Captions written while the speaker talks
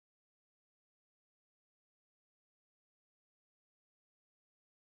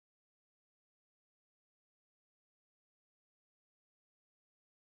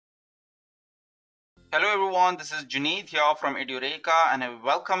Hello everyone, this is Junaid here from Edureka and I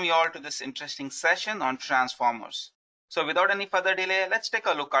welcome you all to this interesting session on transformers. So without any further delay, let's take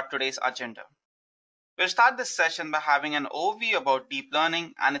a look at today's agenda. We'll start this session by having an overview about deep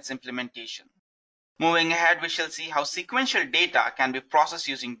learning and its implementation. Moving ahead, we shall see how sequential data can be processed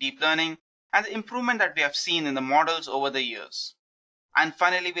using deep learning and the improvement that we have seen in the models over the years. And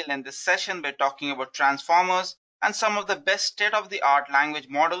finally, we'll end this session by talking about transformers and some of the best state-of-the-art language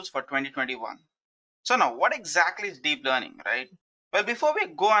models for 2021. So now, what exactly is deep learning, right? Well, before we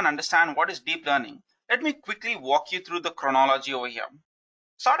go and understand what is deep learning, let me quickly walk you through the chronology over here.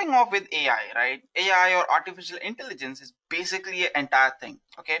 Starting off with AI, right? AI or artificial intelligence is basically an entire thing,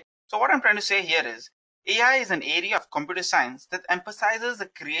 okay? So what I'm trying to say here is, AI is an area of computer science that emphasizes the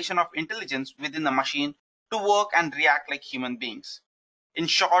creation of intelligence within the machine to work and react like human beings. In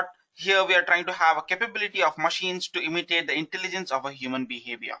short, here we are trying to have a capability of machines to imitate the intelligence of a human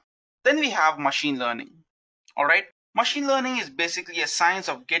behavior. Then we have machine learning. All right. Machine learning is basically a science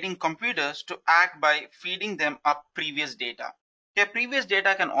of getting computers to act by feeding them up previous data. Here, previous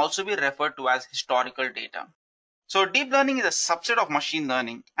data can also be referred to as historical data. So deep learning is a subset of machine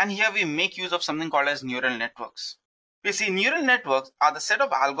learning, and here we make use of something called as neural networks. We see neural networks are the set of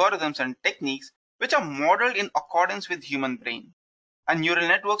algorithms and techniques which are modeled in accordance with human brain. And neural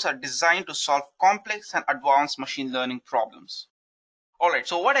networks are designed to solve complex and advanced machine learning problems. Alright,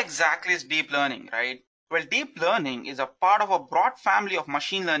 so what exactly is deep learning, right? Well, deep learning is a part of a broad family of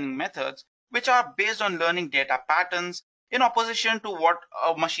machine learning methods which are based on learning data patterns in opposition to what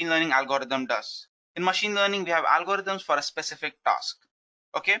a machine learning algorithm does. In machine learning, we have algorithms for a specific task.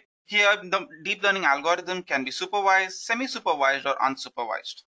 Okay, here the deep learning algorithm can be supervised, semi-supervised or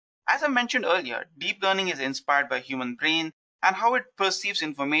unsupervised. As I mentioned earlier, deep learning is inspired by human brain and how it perceives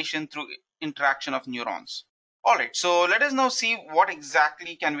information through interaction of neurons. Alright, so let us now see what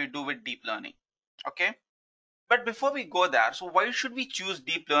exactly can we do with deep learning. Okay, but before we go there, so why should we choose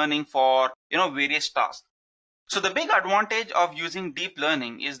deep learning for various tasks? So the big advantage of using deep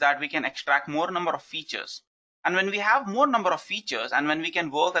learning is that we can extract more number of features. And when we have more number of features and when we can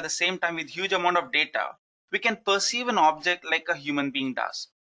work at the same time with huge amount of data, we can perceive an object like a human being does.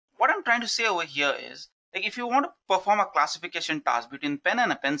 What I'm trying to say over here is, like, if you want to perform a classification task between pen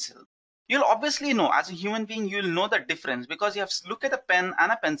and a pencil, you'll obviously know, as a human being, you'll know the difference because you have looked at a pen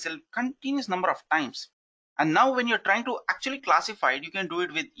and a pencil continuous number of times. And now when you're trying to actually classify it, you can do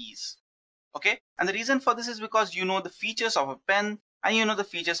it with ease. Okay, and the reason for this is because you know the features of a pen and you know the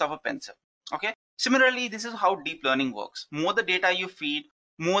features of a pencil. Okay, similarly, this is how deep learning works. More the data you feed,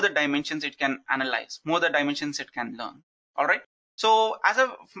 more the dimensions it can analyze, more the dimensions it can learn. All right, so as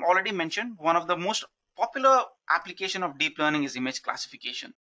I've already mentioned, one of the most popular application of deep learning is image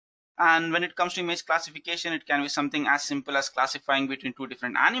classification. And when it comes to image classification, it can be something as simple as classifying between two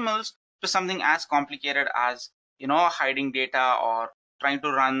different animals to something as complicated as hiding data or trying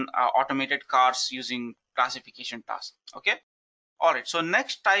to run automated cars using classification tasks. Okay, all right, so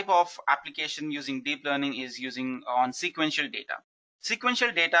next type of application using deep learning is using on sequential data.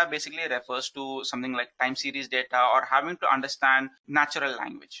 Sequential data basically refers to something like time series data or having to understand natural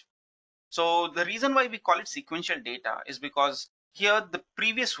language. So the reason why we call it sequential data is because here the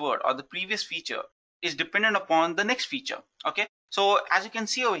previous word or the previous feature is dependent upon the next feature. Okay, so as you can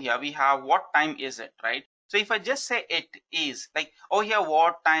see over here, we have what time is it, right? So if I just say it is, like over here,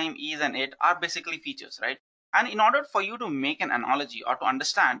 what time is and it are basically features, right? And in order for you to make an analogy or to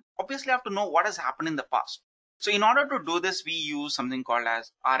understand, obviously you have to know what has happened in the past. So in order to do this, we use something called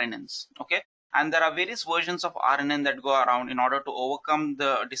as RNNs. Okay, and there are various versions of RNN that go around in order to overcome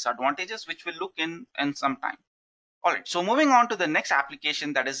the disadvantages, which we'll look in some time. Alright, so moving on to the next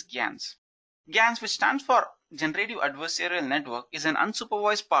application, that is GANs. GANs, which stands for Generative Adversarial Network, is an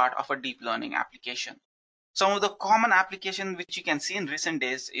unsupervised part of a deep learning application. Some of the common applications which you can see in recent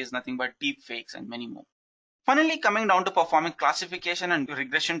days is nothing but deep fakes and many more. Finally, coming down to performing classification and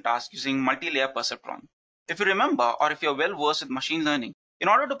regression tasks using multi-layer perceptron. If you remember, or if you're well versed with machine learning, in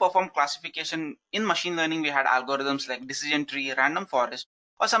order to perform classification in machine learning, we had algorithms like decision tree, random forest,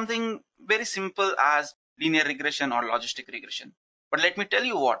 or something very simple as linear regression or logistic regression. But let me tell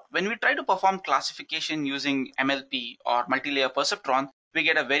you what, when we try to perform classification using MLP or multi-layer perceptron, we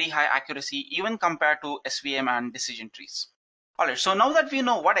get a very high accuracy even compared to SVM and decision trees. Alright, so now that we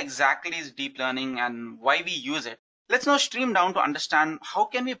know what exactly is deep learning and why we use it, let's now stream down to understand how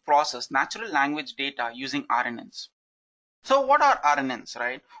can we process natural language data using RNNs. So what are RNNs,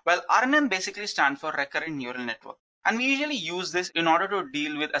 right? Well, RNN basically stands for Recurrent Neural Network. And we usually use this in order to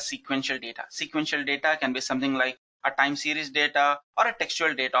deal with a sequential data. Sequential data can be something like a time series data or a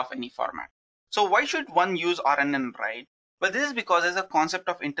textual data of any format. So why should one use RNN, right? Well, this is because there's a concept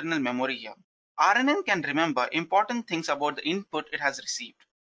of internal memory here. RNN can remember important things about the input it has received,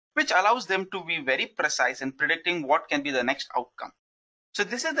 which allows them to be very precise in predicting what can be the next outcome. So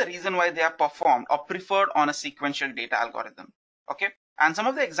this is the reason why they are performed or preferred on a sequential data algorithm. Okay. And some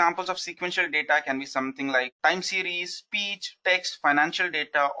of the examples of sequential data can be something like time series, speech, text, financial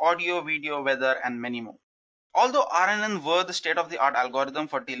data, audio, video, weather, and many more. Although RNN were the state-of-the-art algorithm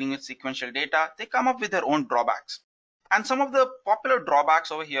for dealing with sequential data, they come up with their own drawbacks. And some of the popular drawbacks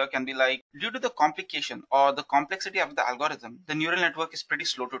over here can be like, due to the complication or the complexity of the algorithm, the neural network is pretty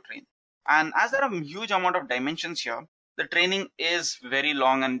slow to train. And as there are a huge amount of dimensions here, the training is very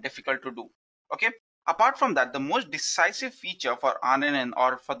long and difficult to do. Okay. Apart from that, the most decisive feature for RNN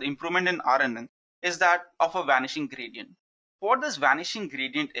or for the improvement in RNN is that of a vanishing gradient. What this vanishing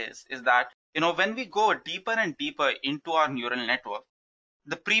gradient is that, when we go deeper and deeper into our neural network,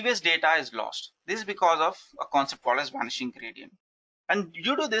 the previous data is lost. This is because of a concept called as vanishing gradient. And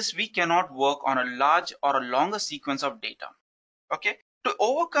due to this, we cannot work on a large or a longer sequence of data. Okay. To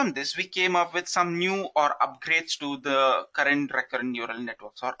overcome this, we came up with some new or upgrades to the current recurrent neural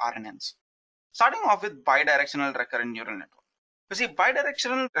networks or RNNs. Starting off with bidirectional recurrent neural network. You see,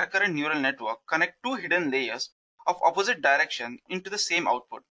 bidirectional recurrent neural network connect two hidden layers of opposite direction into the same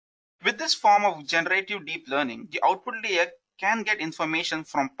output. With this form of generative deep learning, the output layer can get information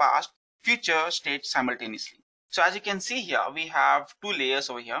from past, future states simultaneously. So as you can see here, we have two layers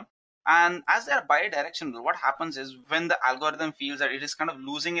over here. And as they are bidirectional, what happens is when the algorithm feels that it is kind of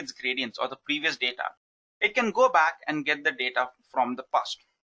losing its gradients or the previous data, it can go back and get the data from the past.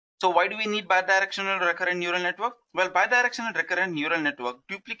 So why do we need bidirectional recurrent neural network? Well, bidirectional recurrent neural network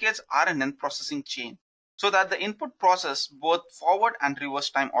duplicates RNN processing chain so that the input process both forward and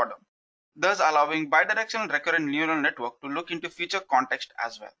reverse time order, thus allowing bidirectional recurrent neural network to look into future context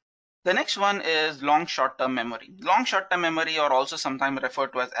as well. The next one is long short-term memory. Long short-term memory, or also sometimes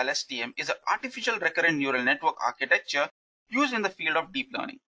referred to as LSTM, is an artificial recurrent neural network architecture used in the field of deep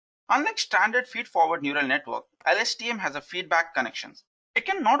learning. Unlike standard feed-forward neural network, LSTM has a feedback connections. It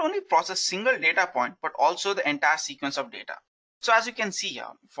can not only process single data point, but also the entire sequence of data. So as you can see here,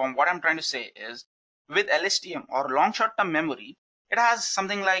 from what I'm trying to say is, with LSTM or long short-term memory, it has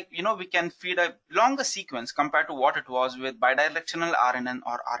something like, we can feed a longer sequence compared to what it was with bidirectional RNN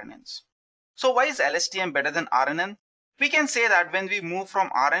or RNNs. So why is LSTM better than RNN? We can say that when we move from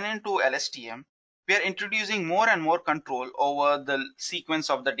RNN to LSTM, we are introducing more and more control over the sequence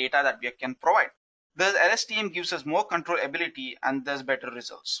of the data that we can provide. Thus, LSTM gives us more control ability and thus better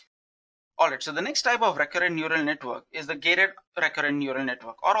results. Alright, so the next type of recurrent neural network is the gated recurrent neural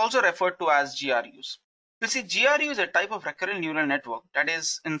network, or also referred to as GRUs. You see, GRU is a type of recurrent neural network that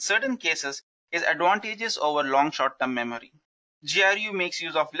is, in certain cases, is advantageous over long short-term memory. GRU makes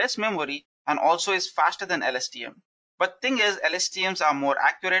use of less memory and also is faster than LSTM. But thing is, LSTMs are more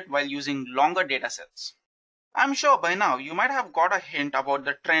accurate while using longer data sets. I'm sure by now you might have got a hint about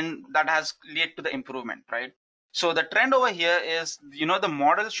the trend that has led to the improvement, right? So the trend over here is, the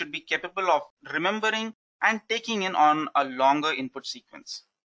model should be capable of remembering and taking in on a longer input sequence.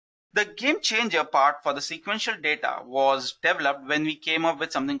 The game changer part for the sequential data was developed when we came up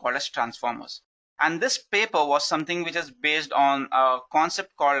with something called as transformers. And this paper was something which is based on a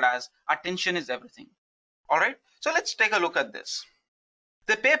concept called as attention is everything. Alright, so let's take a look at this.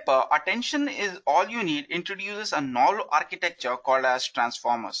 The paper, Attention is All You Need, introduces a novel architecture called as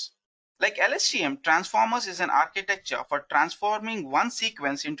transformers. Like LSTM, transformers is an architecture for transforming one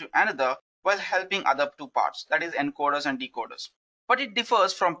sequence into another while helping other two parts, that is encoders and decoders. But it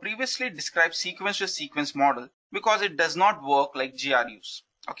differs from previously described sequence-to-sequence model because it does not work like GRUs.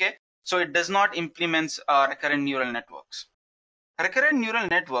 Okay, so it does not implement recurrent neural networks. Recurrent neural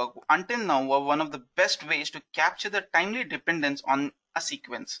network until now were one of the best ways to capture the timely dependence on a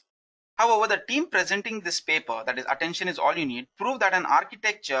sequence. However, the team presenting this paper, that is Attention is All You Need, proved that an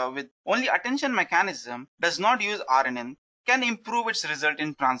architecture with only attention mechanism does not use RNN can improve its result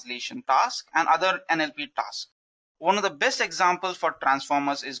in translation task and other NLP tasks. One of the best examples for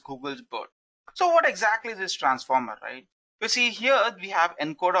transformers is Google's BERT. So what exactly is this transformer, right? You see here we have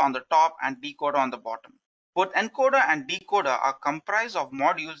encoder on the top and decoder on the bottom. Both encoder and decoder are comprised of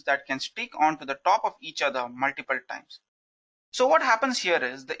modules that can stick onto the top of each other multiple times. So what happens here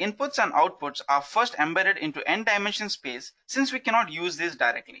is the inputs and outputs are first embedded into n-dimension space since we cannot use this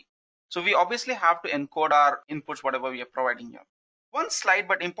directly. So we obviously have to encode our inputs whatever we are providing here. One slight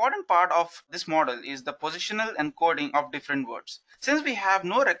but important part of this model is the positional encoding of different words. Since we have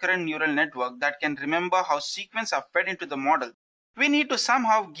no recurrent neural network that can remember how sequences are fed into the model, we need to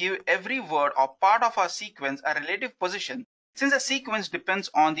somehow give every word or part of our sequence a relative position since the sequence depends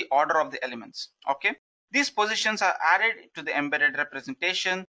on the order of the elements. Okay? These positions are added to the embedded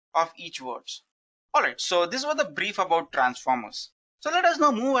representation of each words. Alright, so this was the brief about transformers. So let us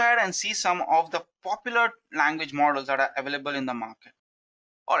now move ahead and see some of the popular language models that are available in the market.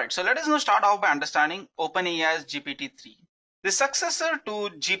 Alright, so let us now start off by understanding OpenAI's GPT-3. The successor to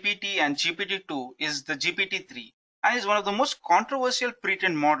GPT and GPT-2 is the GPT-3 and is one of the most controversial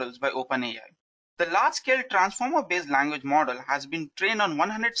pre-trained models by OpenAI. The large-scale transformer-based language model has been trained on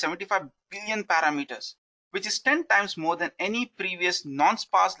 175 billion parameters, which is 10 times more than any previous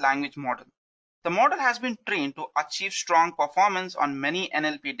non-sparse language model. The model has been trained to achieve strong performance on many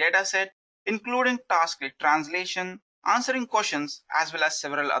NLP datasets, including tasks like translation, answering questions, as well as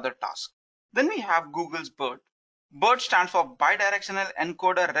several other tasks. Then we have Google's BERT. BERT stands for Bidirectional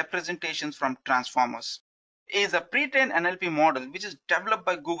Encoder Representations from Transformers. It is a pre-trained NLP model which is developed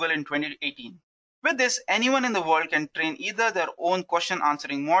by Google in 2018. With this, anyone in the world can train either their own question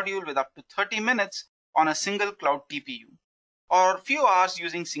answering module with up to 30 minutes on a single cloud TPU, or few hours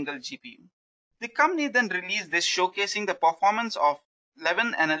using single GPU. The company then released this showcasing the performance of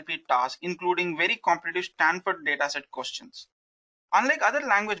 11 NLP tasks, including very competitive Stanford dataset questions. Unlike other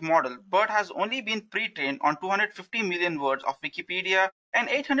language models, BERT has only been pre-trained on 250 million words of Wikipedia and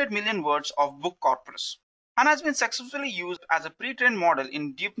 800 million words of book corpus, and has been successfully used as a pre-trained model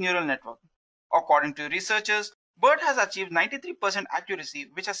in deep neural network. According to researchers, BERT has achieved 93% accuracy,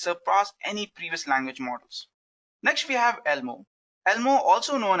 which has surpassed any previous language models. Next, we have 𝐓𝐫𝐻. 𝐓𝐫𝐻,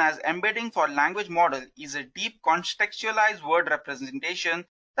 also known as Embedding for Language Model, is a deep contextualized word representation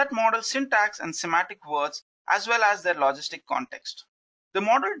that models syntax and semantic words as well as their logistic context. The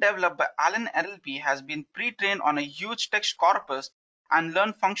model developed by Allen NLP has been pre-trained on a huge text corpus and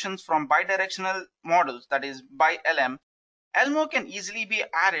learned functions from bidirectional models, that is BiLM. 𝐓𝐫𝐻 can easily be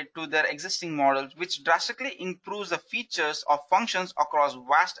added to their existing models, which drastically improves the features of functions across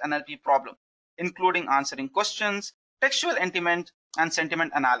vast NLP problems, including answering questions, textual intent, and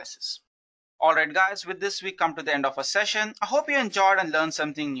sentiment analysis. Alright guys, with this we come to the end of our session. I hope you enjoyed and learned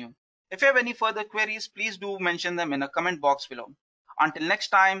something new. If you have any further queries, please do mention them in a comment box below. Until next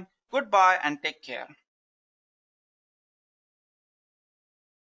time, goodbye and take care.